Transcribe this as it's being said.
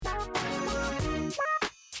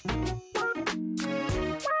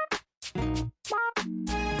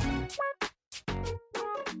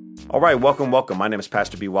All right, welcome. My name is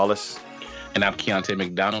Pastor B. Wallace. And I'm Keontae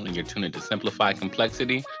McDonald, and you're tuned in to Simplify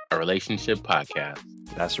Complexity, a relationship podcast.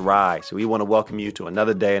 That's right. So we want to welcome you to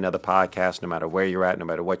another day, another podcast, no matter where you're at, no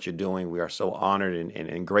matter what you're doing. We are so honored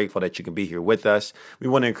and grateful that you can be here with us. We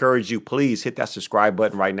want to encourage you, please hit that subscribe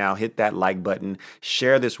button right now, hit that like button,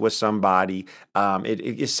 share this with somebody.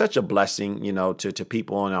 It's such a blessing, to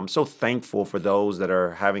people. And I'm so thankful for those that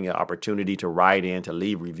are having an opportunity to write in, to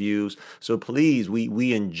leave reviews. So please, we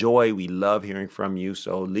love hearing from you.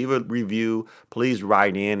 So leave a review, please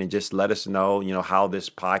write in and just let us know, how this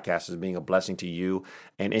podcast is being a blessing to you.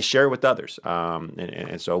 And share it with others.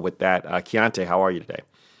 And so with that, Keontae, how are you today?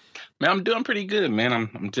 Man, I'm doing pretty good, man.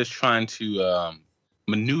 I'm just trying to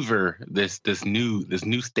maneuver this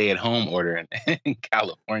new stay-at-home order in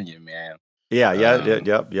California, man.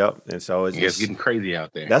 Yep. And so it's getting crazy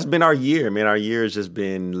out there. That's been our year, man. Our year has just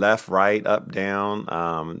been left, right, up, down.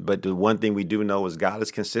 But the one thing we do know is God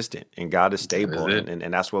is consistent and God is stable.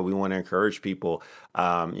 And that's what we want to encourage people.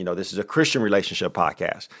 This is a Christian relationship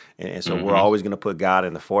podcast. And so we're always going to put God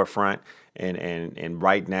in the forefront. And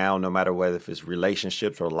right now, no matter whether if it's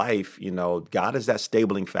relationships or life, God is that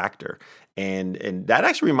stabling factor. And that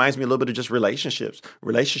actually reminds me a little bit of just relationships.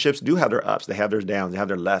 Relationships do have their ups, they have their downs, they have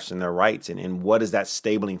their lefts and their rights. And what is that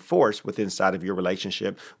stabling force within inside of your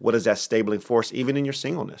relationship? What is that stabling force even in your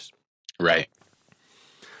singleness? Right.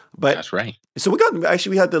 But that's right. So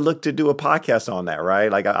we had to look to do a podcast on that, right?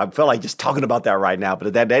 Like I felt like just talking about that right now,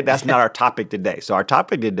 but that's not our topic today. So our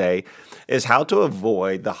topic today is how to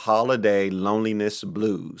avoid the holiday loneliness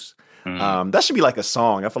blues. That should be like a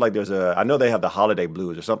song. I feel like I know they have the holiday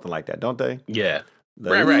blues or something like that, don't they? Yeah.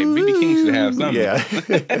 Right. B.B. King should have something. Yeah.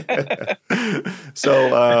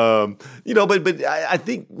 So, but I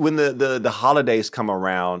think when the holidays come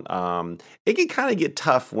around, it can kind of get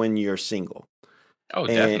tough when you're single. Oh,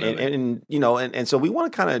 definitely. And so we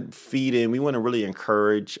want to kind of feed in. We want to really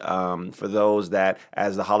encourage for those that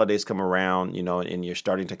as the holidays come around, and you're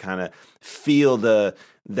starting to kind of feel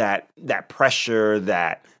that pressure,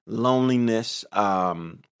 that loneliness.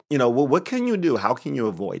 What can you do? How can you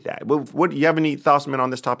avoid that? What do you have any thoughts, man,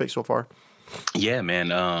 on this topic so far? Yeah, man.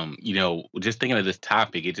 Just thinking of this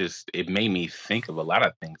topic, it made me think of a lot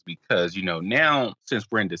of things because, now since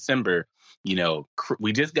we're in December,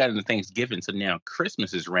 we just got into Thanksgiving, so now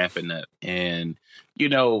Christmas is ramping up. And,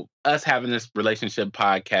 us having this relationship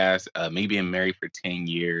podcast, me being married for 10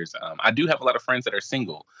 years, I do have a lot of friends that are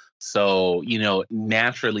single. So,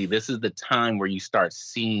 naturally, this is the time where you start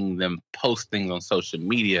seeing them post things on social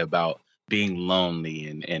media about being lonely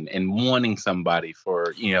and wanting somebody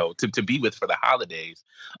for, to be with for the holidays.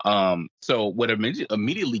 So what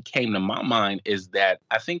immediately came to my mind is that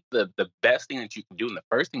I think the best thing that you can do and the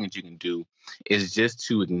first thing that you can do is just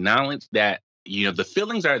to acknowledge that, the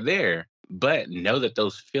feelings are there, but know that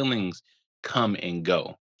those feelings come and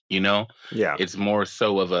go. Yeah, it's more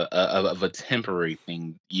so of a temporary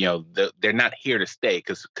thing. They're not here to stay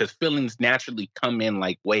because feelings naturally come in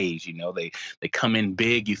like waves. They come in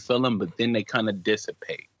big, you feel them, but then they kind of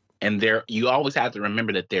dissipate. And you always have to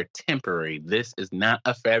remember that they're temporary. This is not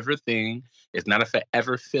a forever thing. It's not a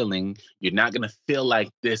forever feeling. You're not going to feel like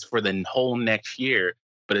this for the whole next year,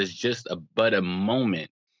 but it's just a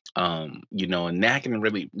moment. And that can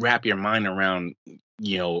really wrap your mind around,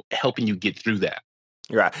 helping you get through that.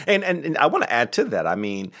 Right. And I want to add to that. I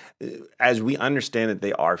mean, as we understand that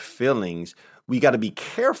they are feelings, we got to be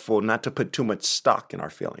careful not to put too much stock in our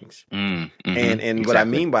feelings. And exactly. What I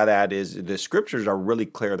mean by that is the scriptures are really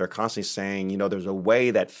clear. They're constantly saying, there's a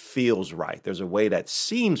way that feels right. There's a way that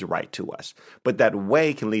seems right to us, but that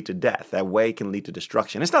way can lead to death. That way can lead to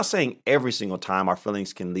destruction. It's not saying every single time our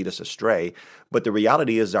feelings can lead us astray, but the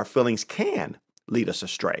reality is our feelings can lead us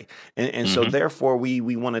astray. And so therefore we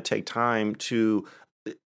want to take time to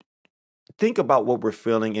think about what we're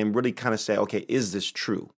feeling and really kind of say, okay, is this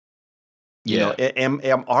true? Yeah.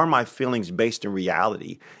 Are my feelings based in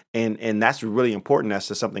reality? And that's really important.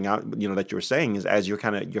 That's something that you were saying is as your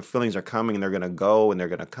feelings are coming and they're going to go and they're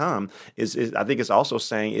going to come is I think it's also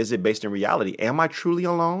saying, is it based in reality? Am I truly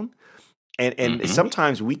alone? And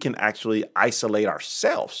sometimes we can actually isolate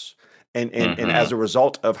ourselves. And as a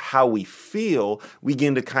result of how we feel, we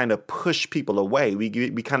begin to kind of push people away. We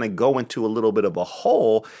kind of go into a little bit of a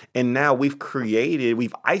hole, and now we've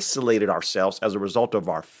isolated ourselves as a result of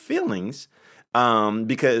our feelings,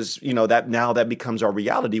 because that becomes our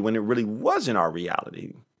reality when it really wasn't our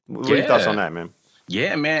reality. What are your thoughts on that, man?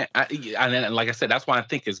 Yeah, man. And like I said, that's why I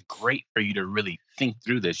think it's great for you to really think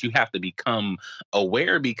through this. You have to become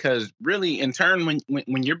aware because really, in turn,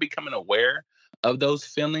 when you're becoming aware of those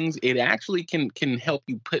feelings, it actually can help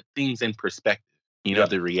you put things in perspective. Yep.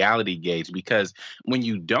 the reality gauge. Because when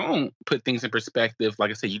you don't put things in perspective,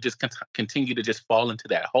 like I said, you just continue to just fall into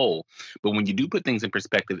that hole. But when you do put things in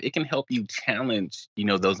perspective, it can help you challenge,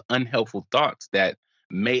 those unhelpful thoughts that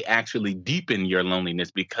may actually deepen your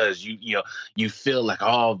loneliness, because you feel like,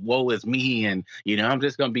 oh, woe is me, and I'm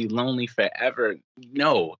just gonna be lonely forever.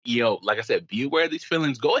 No, like I said, be aware of these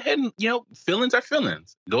feelings. Go ahead and, feelings are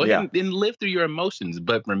feelings. Go ahead Yeah. and live through your emotions,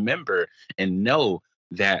 but remember and know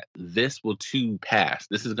that this will too pass.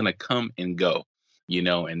 This is gonna come and go.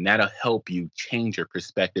 And that'll help you change your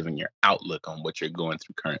perspective and your outlook on what you're going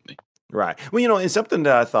through currently. Right. Well, and something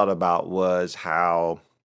that I thought about was how,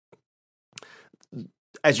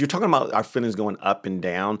 as you're talking about our feelings going up and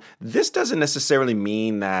down, this doesn't necessarily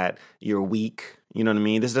mean that you're weak. You know what I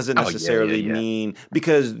mean? This doesn't Oh yeah, yeah, necessarily yeah. mean,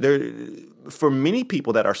 because for many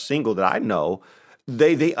people that are single that I know,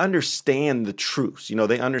 they understand the truths.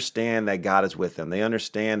 They understand that God is with them. They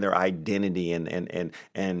understand their identity, and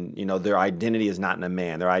their identity is not in a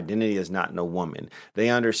man. Their identity is not in a woman. They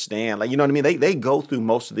understand, like, you know what I mean? They go through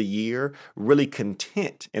most of the year really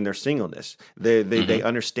content in their singleness. They Hmm.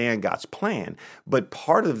 understand God's plan. But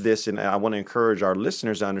part of this, and I want to encourage our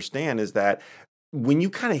listeners to understand, is that when you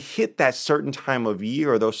kind of hit that certain time of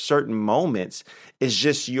year or those certain moments, it's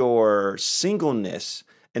just your singleness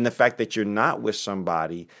and the fact that you're not with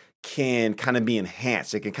somebody can kind of be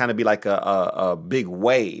enhanced. It can kind of be like a big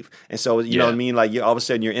wave. And so, you know what I Yeah. mean? Like, all of a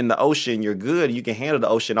sudden you're in the ocean, you're good, you can handle the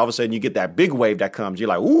ocean. All of a sudden you get that big wave that comes. You're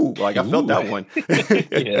like, ooh, like I felt Ooh. that one.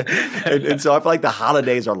 Yeah. And so I feel like the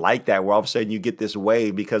holidays are like that, where all of a sudden you get this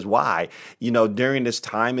wave. Because why? During this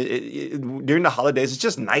time, during the holidays, it's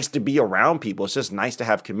just nice to be around people. It's just nice to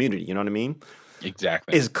have community. You know what I mean?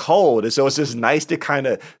 Exactly. It's cold. And so it's just nice to kind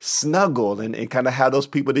of snuggle and kind of have those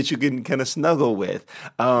people that you can kind of snuggle with.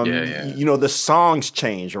 Yeah, yeah. The songs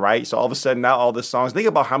change, right? So all of a sudden now all the songs, think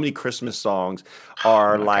about how many Christmas songs Oh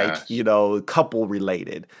are my like, gosh. couple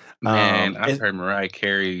related. Man, I've It's heard Mariah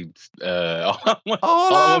Carey all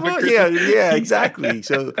all over over. Yeah, Christmas. yeah, Yeah. exactly.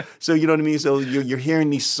 So you know what I mean? So you're hearing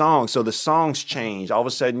these songs. So the songs change. All of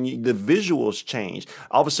a sudden the visuals change.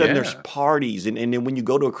 All of a sudden there's Yeah. parties. And then when you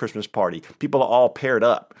go to a Christmas party, people are all paired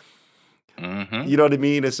up. Hmm. You know what I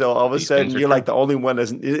mean? And so all of a These things sudden are you're like true. the only one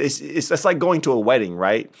it's like going to a wedding,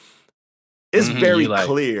 right? It's very You like,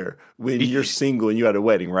 clear when you're single and you're at a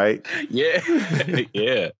wedding, right? yeah,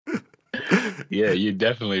 yeah, yeah. You're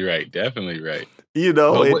definitely right. Definitely right. And,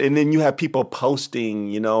 But what? and then you have people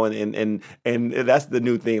posting, and that's the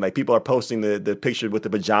new thing. Like, people are posting the picture with the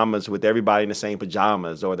pajamas, with everybody in the same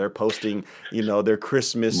pajamas, or they're posting, their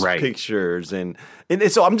Christmas Right. pictures, and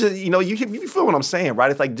so I'm just, you feel what I'm saying,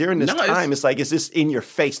 right? It's like during this No, time, it's it's like it's just in your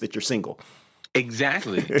face that you're single.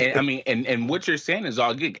 exactly. And I mean, and what you're saying is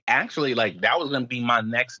all good. Actually, like that was gonna be my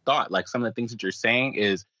next thought. Like some of the things that you're saying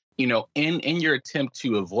is, in your attempt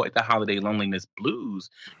to avoid the holiday loneliness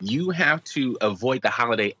blues, you have to avoid the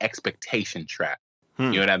holiday expectation trap. You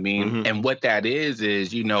Hmm. know what I mean? Hmm. And what that is,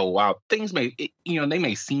 while things they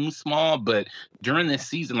may seem small, but during this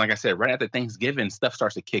season, like I said, right after Thanksgiving, stuff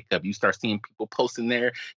starts to kick up. You start seeing people posting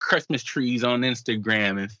their Christmas trees on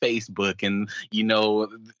Instagram and Facebook, and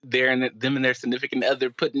them and their significant other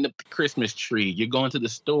putting up the Christmas tree. You're going to the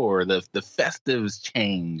store, the festives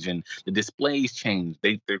change and the displays change.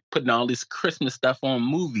 They're putting all this Christmas stuff on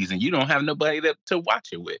movies, and you don't have nobody to watch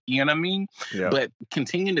it with. You know what I mean? Yeah. But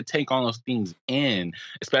continuing to take all those things in,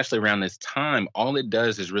 especially around this time, all it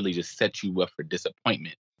does is really just set you up for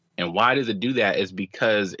disappointment. And why does it do that? Is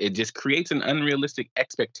because it just creates an unrealistic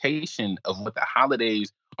expectation of what the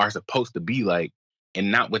holidays are supposed to be like, and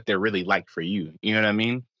not what they're really like for you. You know what I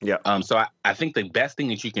mean? Yeah. So I think the best thing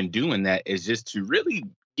that you can do in that is just to really,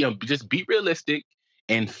 just be realistic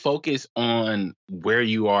and focus on where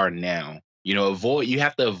you are now. You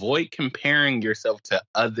have to avoid comparing yourself to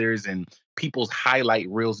others and people's highlight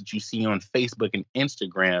reels that you see on Facebook and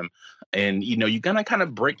Instagram. And, you're going to kind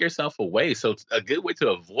of break yourself away. So it's a good way to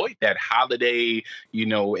avoid that holiday,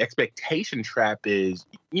 expectation trap is,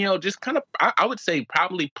 just kind of, I would say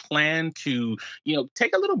probably plan to,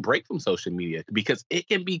 take a little break from social media, because it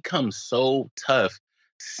can become so tough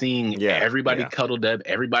seeing Yeah. everybody Yeah. cuddled up,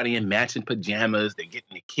 everybody in matching pajamas, they're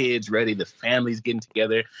getting the kids ready, the family's getting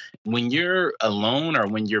together. When you're alone or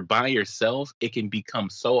when you're by yourself, it can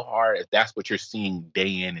become so hard if that's what you're seeing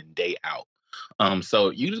day in and day out.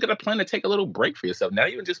 So you just gotta plan to take a little break for yourself. Not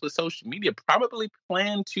even just with social media. Probably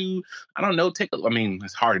plan to, I don't know, I mean,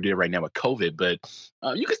 it's hard to do it right now with COVID, but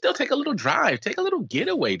you can still take a little drive, take a little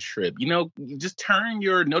getaway trip. Just turn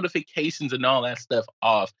your notifications and all that stuff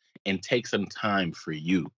off and take some time for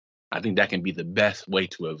you. I think that can be the best way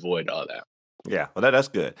to avoid all that. Yeah, well, that's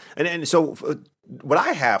good. And so, what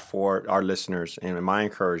I have for our listeners and my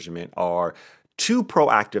encouragement are two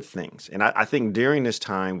proactive things. And I think during this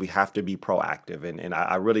time we have to be proactive. And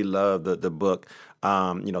I really love the book,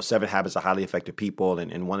 Seven Habits of Highly Effective People.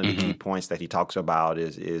 And one of the key Hmm. points that he talks about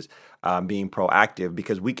is being proactive,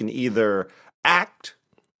 because we can either act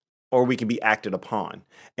or we can be acted upon.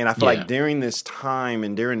 And I feel like Yeah. during this time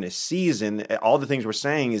and during this season, all the things we're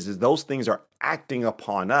saying is those things are acting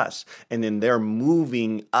upon us, and then they're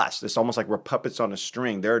moving us. It's almost like we're puppets on a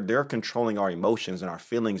string. They're controlling our emotions and our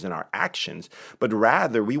feelings and our actions. But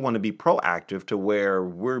rather, we want to be proactive to where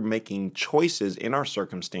we're making choices in our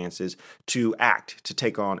circumstances to act, to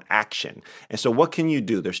take on action. And so what can you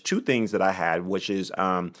do? There's two things that I had, which is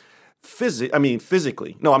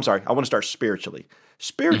physically. No, I'm sorry. I want to start spiritually. Hmm.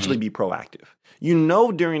 Spiritually, be proactive. You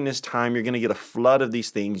know, during this time, you're going to get a flood of these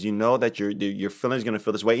things. You know that your feelings going to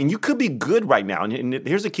feel this way, and you could be good right now. And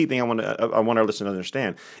here's the key thing I want our listeners to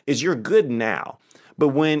understand is you're good now. But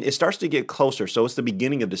when it starts to get closer, so it's the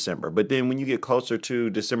beginning of December, but then when you get closer to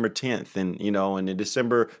December 10th and then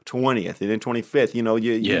December 20th and then 25th, you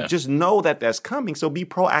Yeah. just know that that's coming. So be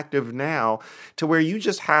proactive now to where you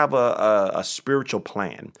just have a spiritual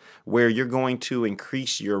plan where you're going to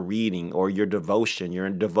increase your reading or your devotion. Your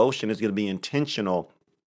devotion is going to be intentional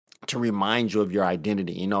to remind you of your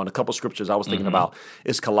identity. And a couple scriptures I was thinking Hmm. about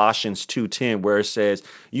is Colossians 2:10, where it says,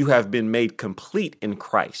 "You have been made complete in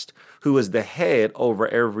Christ, who is the head over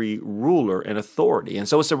every ruler and authority." And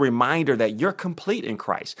so it's a reminder that you're complete in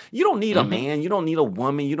Christ. You don't need a Hmm. man, you don't need a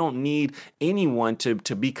woman, you don't need anyone to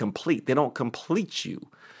be complete. They don't complete you.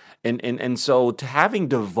 And so to having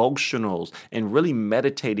devotionals and really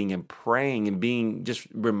meditating and praying and being just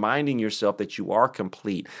reminding yourself that you are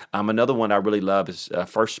complete. Another one I really love is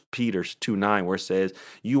 1 Peter 2:9, where it says,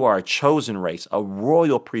 "You are a chosen race, a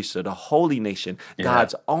royal priesthood, a holy nation, Yeah.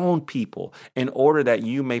 God's own people, in order that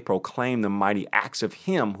you may proclaim the mighty acts of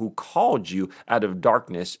him who called you out of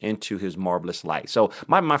darkness into his marvelous light." So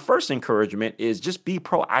my first encouragement is just be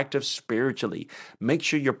proactive spiritually. Make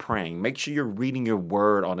sure you're praying. Make sure you're reading your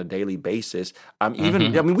word on a daily basis.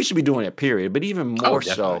 Hmm. We should be doing it, period, but even Oh, more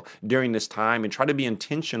definitely. so during this time, and try to be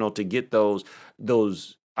intentional to get those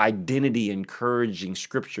identity encouraging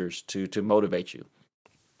scriptures to motivate you.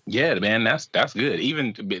 Yeah, man, that's good.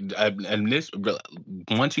 Even and this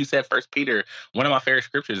once you said First Peter, one of my favorite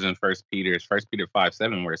scriptures in First Peter is First Peter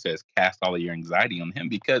 5:7, where it says, "Cast all of your anxiety on Him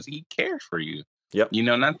because He cares for you." Yep.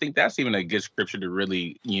 And I think that's even a good scripture to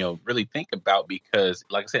really, really think about because,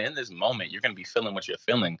 like I said, in this moment, you're going to be feeling what you're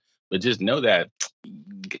feeling, but just know that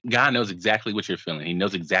God knows exactly what you're feeling. He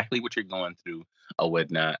knows exactly what you're going through or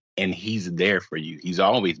whatnot, and He's there for you. He's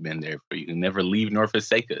always been there for you. He never leave nor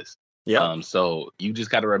forsake us. Yep. So you just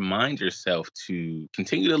got to remind yourself to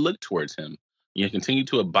continue to look towards Him. Continue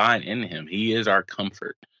to abide in Him. He is our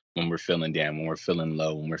comfort when we're feeling down, when we're feeling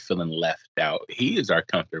low, when we're feeling left out. He is our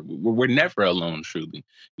comfort. We're never alone, truly.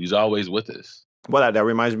 He's always with us. Well, that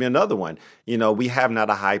reminds me of another one. We have not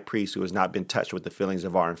a high priest who has not been touched with the feelings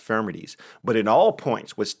of our infirmities, but in all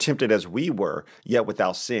points was tempted as we were, yet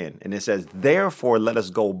without sin. And it says, "Therefore, let us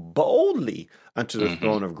go boldly unto the Hmm.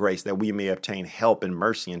 throne of grace, that we may obtain help and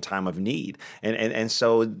mercy in time of need." And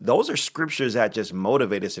so those are scriptures that just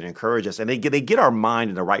motivate us and encourage us, and they get our mind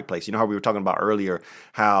in the right place. You know how we were talking about earlier,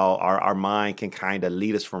 how our mind can kind of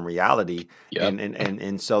lead us from reality, Yep.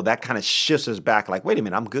 and so that kind of shifts us back. Like, wait a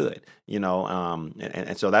minute, I'm good.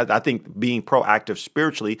 And so that I think being proactive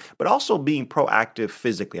spiritually, but also being proactive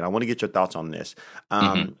physically. And I want to get your thoughts on this.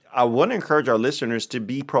 Hmm. I want to encourage our listeners to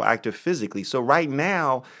be proactive physically. So right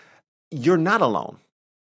now, you're not alone.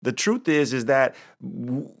 The truth is that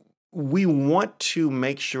we want to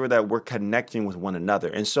make sure that we're connecting with one another.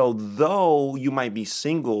 And so, though you might be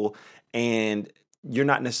single and you're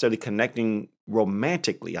not necessarily connecting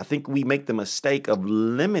romantically, I think we make the mistake of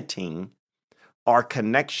limiting our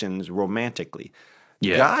connections romantically.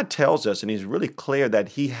 Yeah. God tells us, and He's really clear, that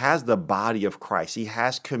He has the body of Christ. He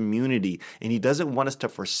has community, and He doesn't want us to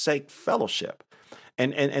forsake fellowship.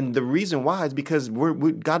 And the reason why is because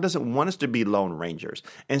God doesn't want us to be lone rangers.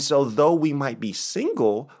 And so, though we might be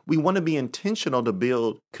single, we want to be intentional to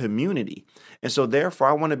build community. And so, therefore,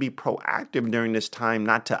 I want to be proactive during this time,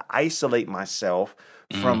 not to isolate myself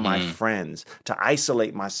from my Hmm. friends, to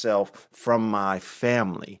isolate myself from my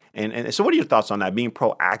family. And so, what are your thoughts on that? Being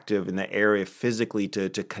proactive in the area physically to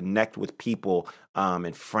connect with people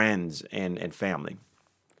and friends and family.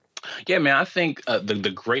 Yeah, man. I think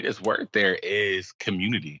the greatest word there is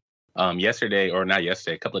community. Yesterday, or not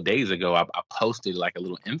yesterday, a couple of days ago, I posted like a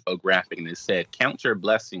little infographic and it said, "Count your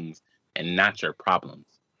blessings and not your problems."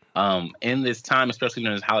 In this time, especially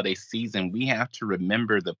during this holiday season, we have to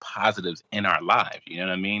remember the positives in our lives. You know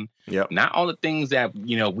what I mean? Yep. Not all the things that,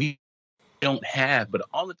 we don't have, but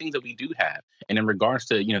all the things that we do have. And in regards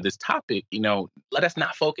to, this topic, let us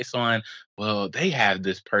not focus on, well, they have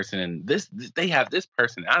this person and they have this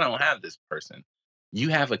person. I don't have this person. You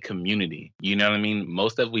have a community. You know what I mean?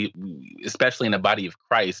 Most of especially in the body of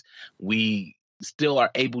Christ, we still are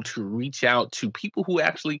able to reach out to people who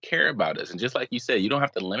actually care about us. And just like you said, you don't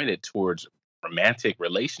have to limit it towards romantic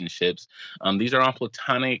relationships. These are all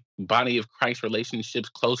platonic body of Christ relationships,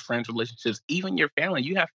 close friends relationships, even your family.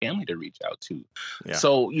 You have family to reach out to. Yeah.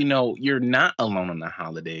 So, you're not alone on the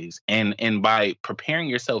holidays. And by preparing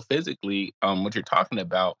yourself physically, what you're talking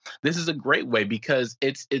about, this is a great way because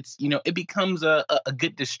it's it becomes a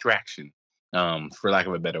good distraction. For lack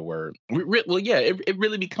of a better word. Well, yeah, it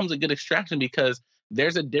really becomes a good distraction because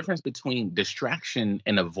there's a difference between distraction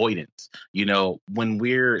and avoidance. When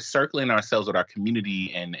we're circling ourselves with our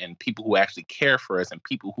community and people who actually care for us and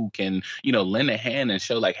people who can, lend a hand and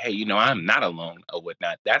show like, hey, I'm not alone or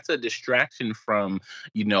whatnot. That's a distraction from,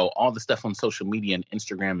 all the stuff on social media and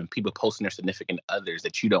Instagram and people posting their significant others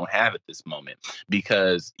that you don't have at this moment.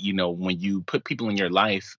 Because, when you put people in your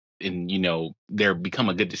life and they're become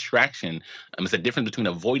a good distraction. It's a difference between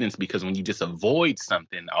avoidance, because when you just avoid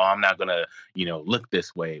something, oh, I'm not gonna look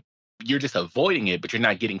this way, you're just avoiding it, but you're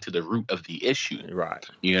not getting to the root of the issue. Right.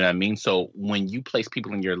 You know what I mean? So when you place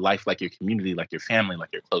people in your life, like your community, like your family, like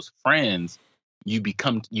your close friends, you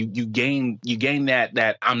become you gain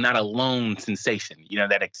that I'm not alone sensation,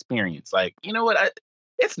 that experience. Like, what,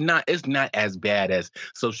 it's not as bad as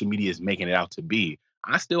social media is making it out to be.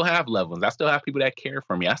 I still have loved ones. I still have people that care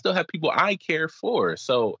for me. I still have people I care for.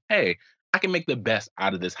 So, hey, I can make the best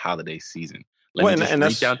out of this holiday season. Let Well, me just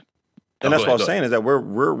reach out. and Oh, that's go what I ahead. was Go ahead. saying is that we're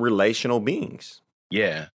relational beings.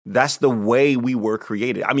 Yeah. That's the way we were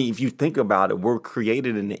created. I mean, if you think about it, we're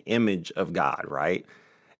created in the image of God, right?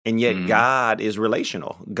 And yet Mhm. God is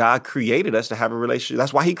relational. God created us to have a relationship.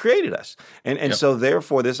 That's why he created us. And Yep. so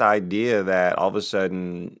therefore this idea that all of a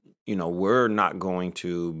sudden, we're not going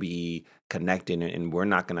to be connected and we're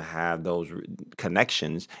not going to have those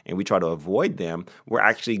connections and we try to avoid them, we're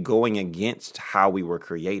actually going against how we were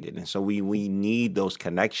created. And so we need those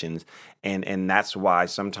connections. And that's why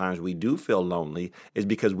sometimes we do feel lonely, is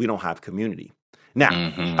because we don't have community. Now,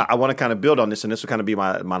 Mhm. I want to kind of build on this, and this will kind of be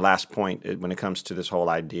my last point when it comes to this whole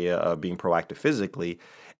idea of being proactive physically.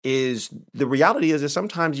 Is the reality is that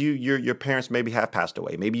sometimes your parents maybe have passed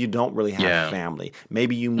away, maybe you don't really have Yeah. family,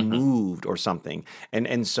 maybe you Mhm. moved or something,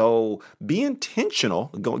 and so be intentional,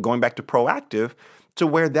 going back to proactive, to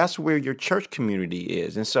where that's where your church community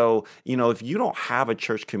is. And so, if you don't have a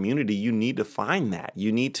church community, you need to find that.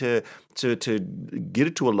 You need to get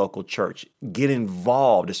it to a local church, get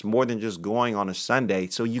involved. It's more than just going on a Sunday,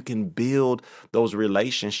 so you can build those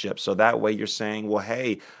relationships. So that way you're saying, well,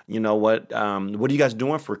 hey, you know what are you guys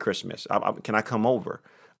doing for Christmas? Can I come over?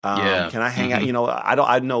 Yeah. Can I hang out? Mhm.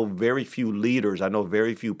 I know very few leaders. I know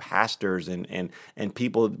very few pastors and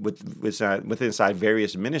people with inside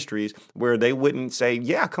various ministries where they wouldn't say,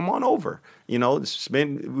 "Yeah, come on over." We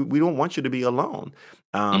don't want you to be alone.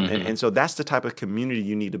 And Mhm. so that's the type of community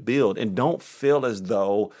you need to build. And don't feel as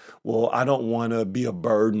though, well, I don't want to be a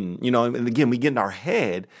burden. And again, we get in our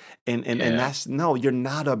head and Yeah. that's, no, you're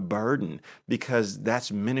not a burden, because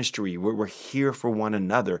that's ministry. We're here for one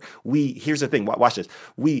another. Here's the thing, watch this.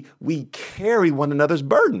 We carry one another's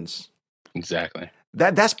burdens. Exactly.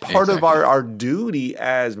 That's part of Exactly. our duty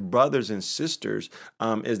as brothers and sisters,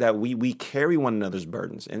 is that we carry one another's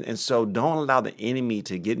burdens. And so don't allow the enemy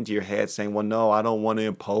to get into your head saying, well, no, I don't want to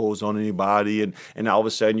impose on anybody. And all of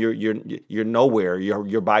a sudden you're nowhere.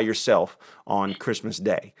 You're by yourself on Christmas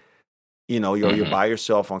Day. You're Mhm. by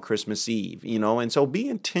yourself on Christmas Eve, and so be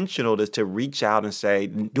intentional to reach out and say,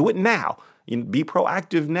 do it now. Be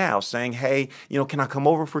proactive now, saying, hey, can I come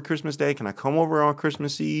over for Christmas Day? Can I come over on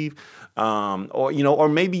Christmas Eve? Or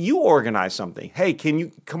maybe you organize something. Hey, can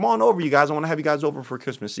you come on over, you guys? I want to have you guys over for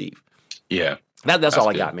Christmas Eve. Yeah. That's That's all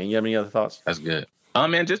I good. got, man. You have any other thoughts? That's good.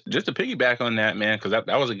 Man, just to piggyback on that, man, because that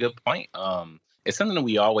was a good point. It's something that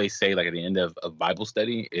we always say, like at the end of Bible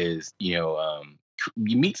study, is you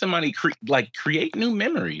meet somebody, create new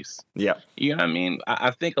memories. Yeah. You know what I mean?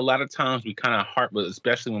 I think a lot of times we kind of harp, but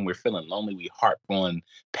especially when we're feeling lonely, we harp on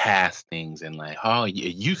past things and like, oh, it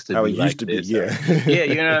used to How it be like used to be. this, or Yeah. yeah,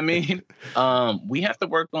 you know what I mean. We have to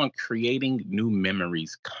work on creating new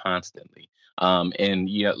memories constantly. And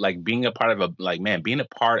like being a part of being a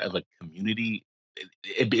part of a community.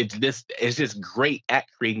 it's just great at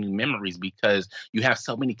creating memories because you have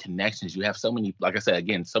so many connections. You have so many, like I said,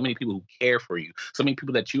 again, so many people who care for you, so many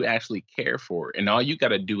people that you actually care for. And all you got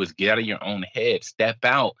to do is get out of your own head, step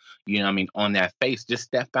out, on that face, just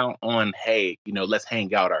step out on, hey, let's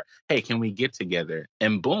hang out, or hey, can we get together?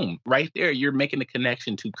 And boom, right there, you're making a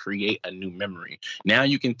connection to create a new memory. Now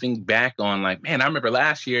you can think back on like, man, I remember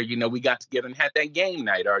last year, we got together and had that game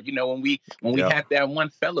night, or, when we had that one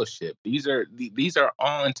fellowship. These are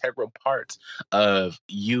all integral parts of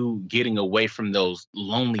you getting away from those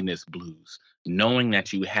loneliness blues, knowing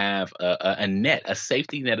that you have a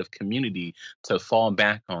safety net of community to fall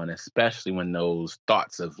back on, especially when those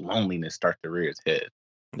thoughts of loneliness start to rear its head.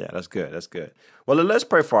 Yeah, that's good. That's good. Well, let's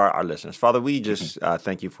pray for our listeners. Father, we just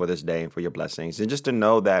thank you for this day and for your blessings. And just to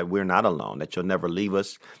know that we're not alone, that you'll never leave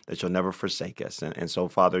us, that you'll never forsake us. And so,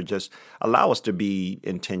 Father, just allow us to be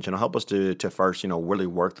intentional. Help us to first, really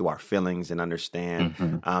work through our feelings and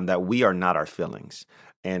understand that we are not our feelings.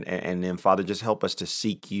 And then, Father, just help us to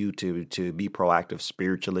seek you to be proactive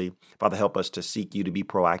spiritually. Father, help us to seek you to be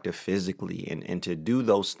proactive physically and to do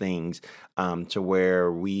those things to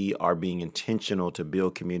where we are being intentional to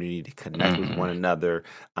build community, to connect with one another,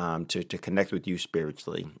 to connect with you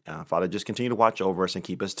spiritually. Father, just continue to watch over us and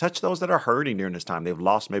keep us. Touch those that are hurting during this time. They've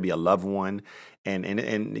lost maybe a loved one.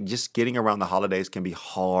 And just getting around the holidays can be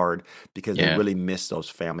hard because they really miss those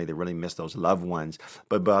family. They really miss those loved ones.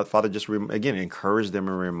 But Father, just again, encourage them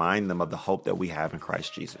and remind them of the hope that we have in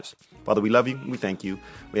Christ Jesus. Father, we love you. We thank you.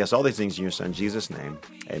 We ask all these things in your son, Jesus' name.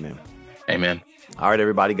 Amen. Amen. All right,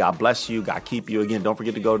 everybody. God bless you. God keep you. Again, don't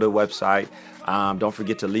forget to go to the website. Don't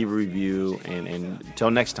forget to leave a review. And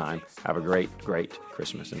until next time, have a great, great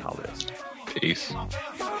Christmas and holidays. Peace.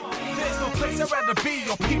 There's no place I'd rather be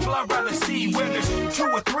or people I'd rather see. Where there's 2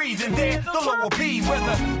 or 3, then there the Lord will be. Where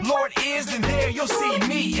the Lord is, then there you'll see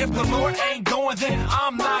me. If the Lord ain't going, then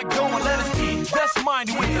I'm not going. Let us be best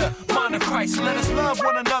minded with the mind of Christ. Let us love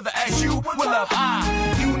one another as you will love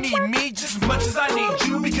I. You need me just as much as I need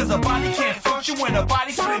you, because a body can't function when a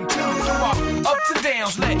body's split in two. Through our ups and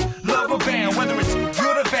downs, let love abound. Whether it's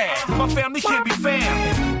good or bad, my family can be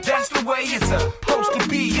found. That's the way it's supposed to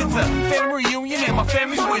be. It's a family reunion and my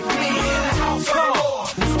family's with me. In the house, come on,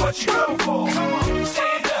 this is what you go for. Come on,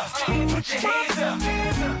 stand up, put your hands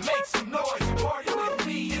up.